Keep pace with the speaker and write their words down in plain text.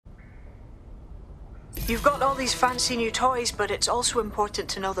You've got all these fancy new toys, but it's also important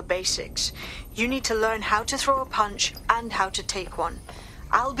to know the basics. You need to learn how to throw a punch and how to take one.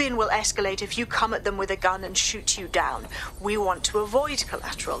 Albion will escalate if you come at them with a gun and shoot you down. We want to avoid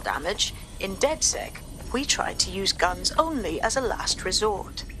collateral damage. In DedSec, we try to use guns only as a last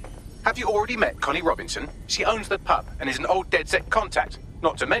resort. Have you already met Connie Robinson? She owns the pub and is an old DedSec contact,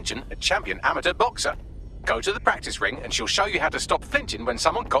 not to mention a champion amateur boxer. Go to the practice ring and she'll show you how to stop flinching when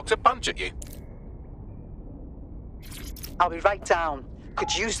someone cocks a punch at you. I'll be right down.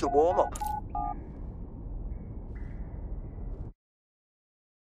 Could use the warm-up.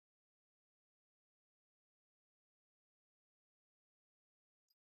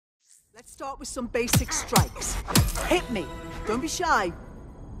 Let's start with some basic strikes. Hit me. Don't be shy.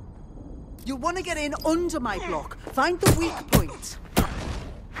 You'll want to get in under my block. Find the weak point.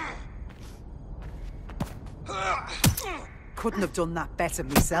 Couldn't have done that better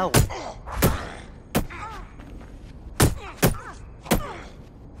myself.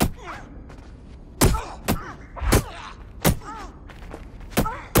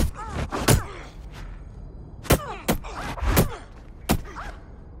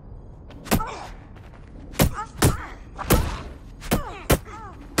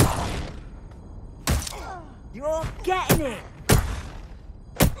 You're getting it!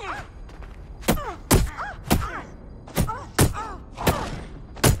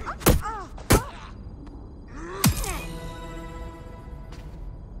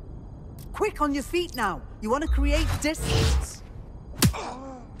 Quick on your feet now. You want to create distance.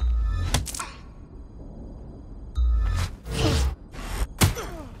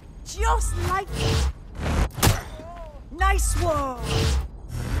 Just like it! Nice one!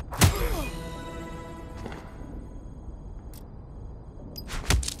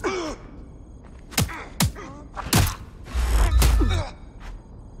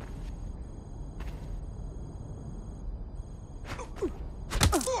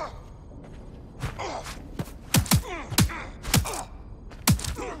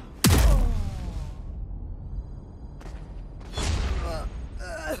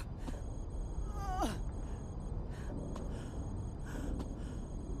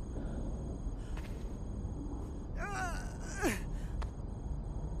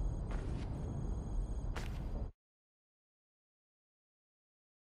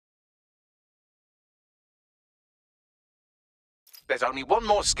 There's only one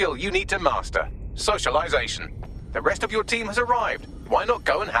more skill you need to master: socialization. The rest of your team has arrived. Why not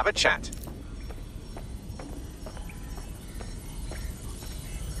go and have a chat?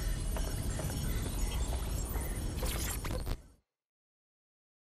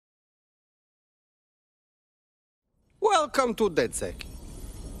 Welcome to DedSec.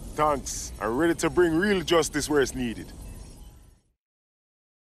 Thanks. I'm ready to bring real justice where it's needed.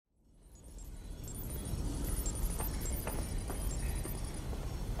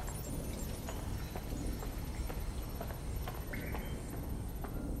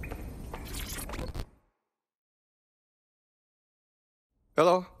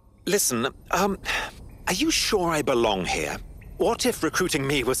 Hello? Listen, are you sure I belong here? What if recruiting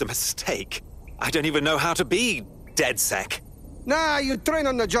me was a mistake? I don't even know how to be DedSec. Nah, you train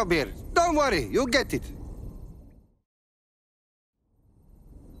on the job here. Don't worry, you'll get it.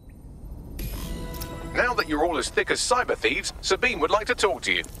 Now that you're all as thick as cyber thieves, Sabine would like to talk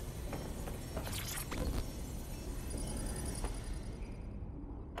to you.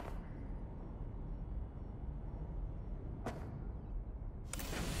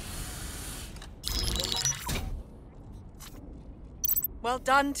 Well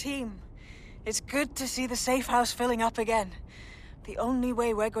done, team. It's good to see the safe house filling up again. The only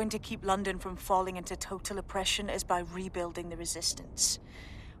way we're going to keep London from falling into total oppression is by rebuilding the resistance.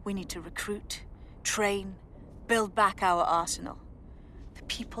 We need to recruit, train, build back our arsenal. The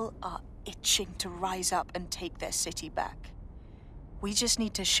people are itching to rise up and take their city back. We just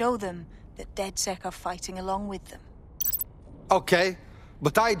need to show them that DedSec are fighting along with them. Okay,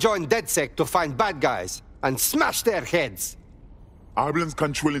 but I joined DedSec to find bad guys and smash their heads. Arblan's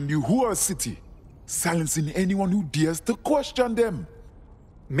controlling the whole city, silencing anyone who dares to question them.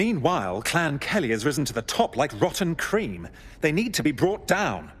 Meanwhile, Clan Kelly has risen to the top like rotten cream. They need to be brought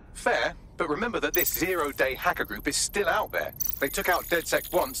down. Fair, but remember that this zero-day hacker group is still out there. They took out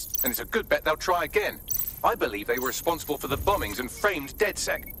DedSec once, and it's a good bet they'll try again. I believe they were responsible for the bombings and framed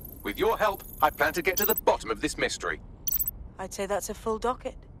DedSec. With your help, I plan to get to the bottom of this mystery. I'd say that's a full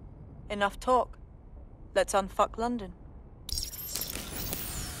docket. Enough talk. Let's unfuck London.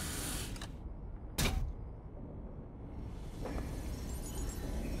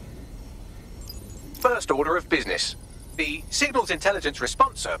 First order of business. The Signals Intelligence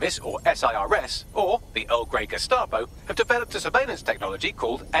Response Service, or SIRS, or the Earl Grey Gestapo, have developed a surveillance technology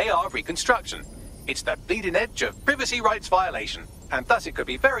called AR Reconstruction. It's the bleeding edge of privacy rights violation, and thus it could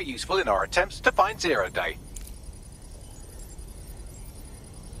be very useful in our attempts to find Zero Day.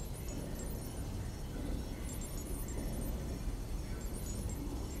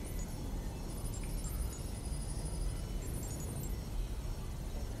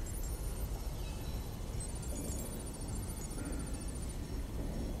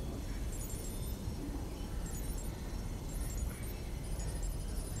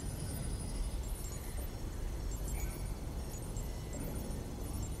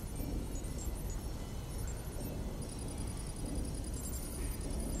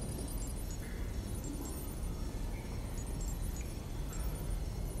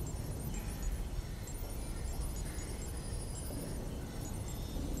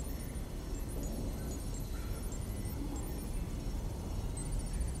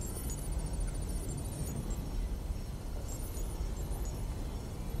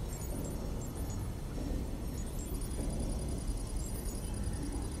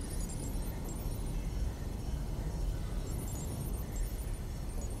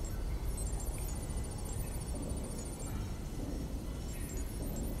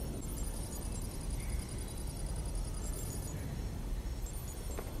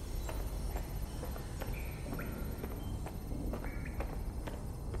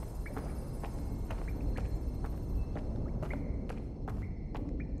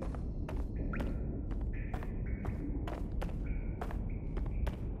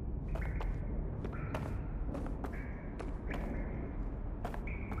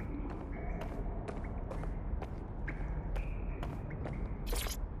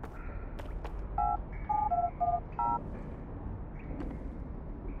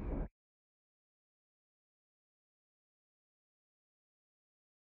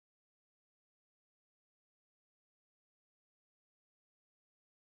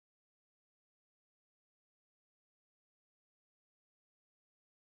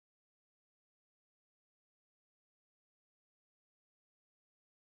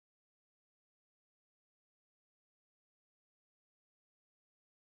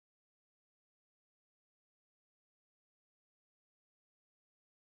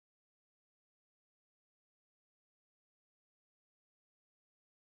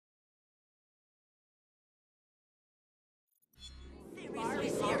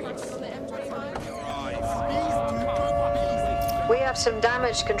 We have some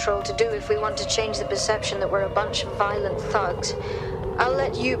damage control to do if we want to change the perception that we're a bunch of violent thugs. I'll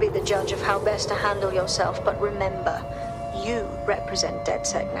let you be the judge of how best to handle yourself, but remember, you represent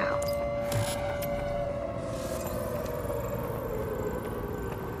DedSec now.